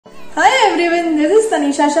everyone, this is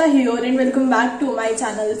Tanisha Shah here and welcome back to my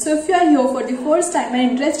channel. So if you are here for the first time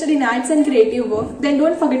and interested in arts and creative work, then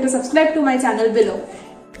don't forget to subscribe to my channel below.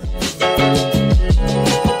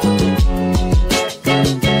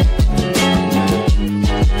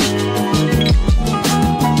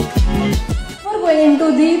 Before going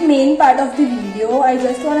into the main part of the video, I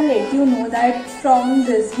just want to let you know that from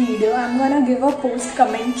this video, I'm gonna give a post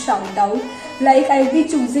comment shout out. Like I'll be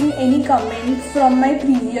choosing any comment from my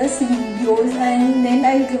previous videos and then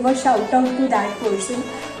I'll give a shout out to that person.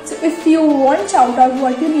 So if you want shout out,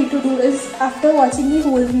 what you need to do is after watching the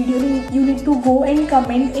whole video, you need to go and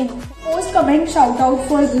comment in. Post comment shout out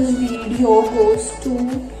for this video goes to,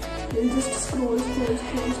 we'll just scroll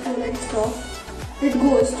and stop. It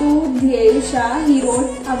goes to Shah. He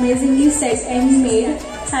wrote amazingly said and made.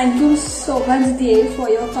 Thank you so much for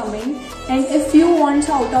your comment. And if you want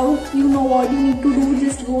shout out, you know what you need to do,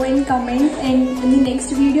 just go and comment, and in the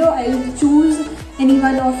next video I'll choose any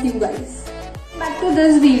one of you guys. Back to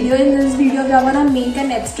this video. In this video we are gonna make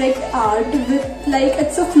an abstract art with, like,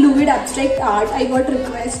 it's a fluid abstract art. I got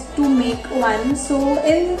request to make one. So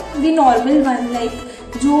in the normal one, like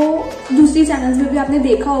जो दूसरी channels में भी आपने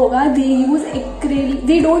देखा होगा,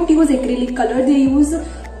 they don't use acrylic color, they use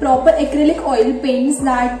proper acrylic oil paints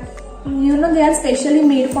that they are specially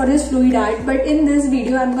made for this fluid art. But in this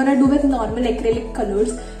video I'm gonna do with normal acrylic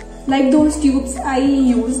colors, like those tubes I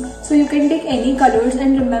use. So you can take any colors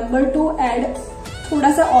and remember to add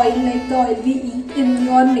thoda sa oil, like the oil we eat, in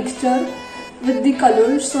your mixture with the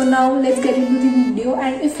colors. So now let's get into the video,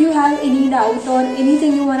 and if you have any doubt or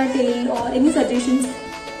anything you wanna tell or any suggestions,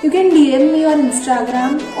 you can DM me on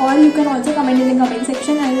Instagram, or you can also comment in the comment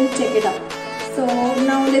section. I will check it out. So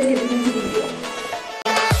now let's get into the video.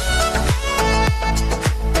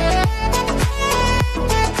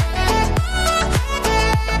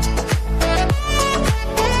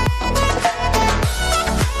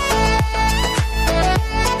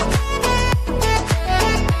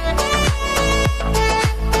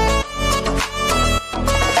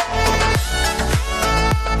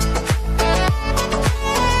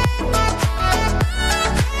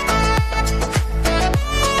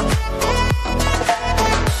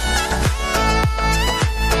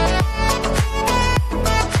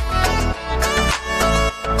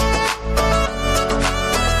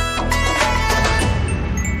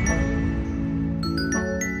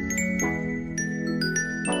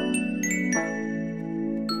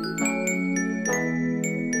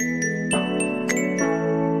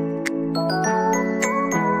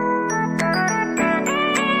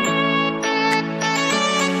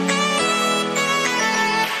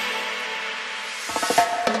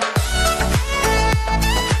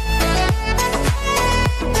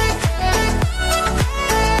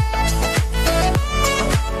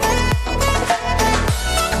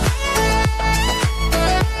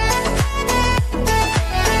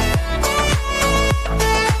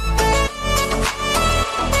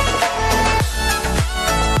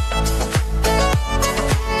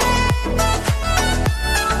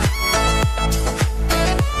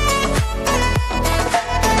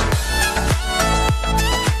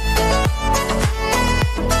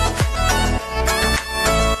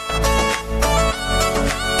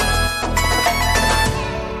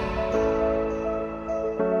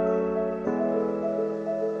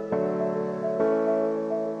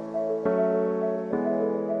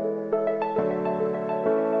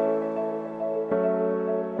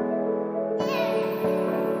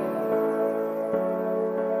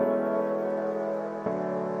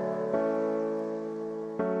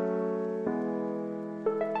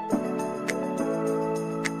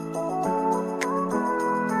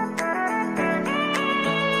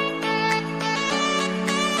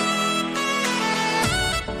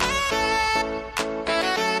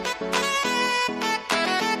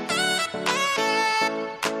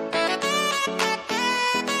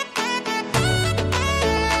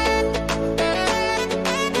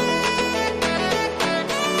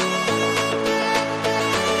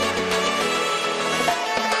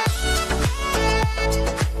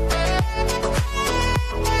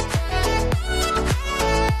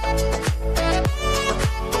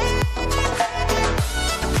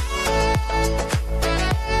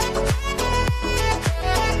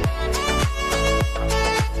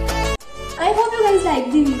 I hope you guys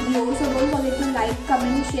like the video, so don't forget to like,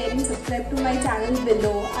 comment, share and subscribe to my channel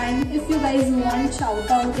below. And if you guys want shout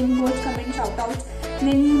out in both comment shout outs,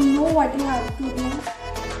 then you know what you have to do.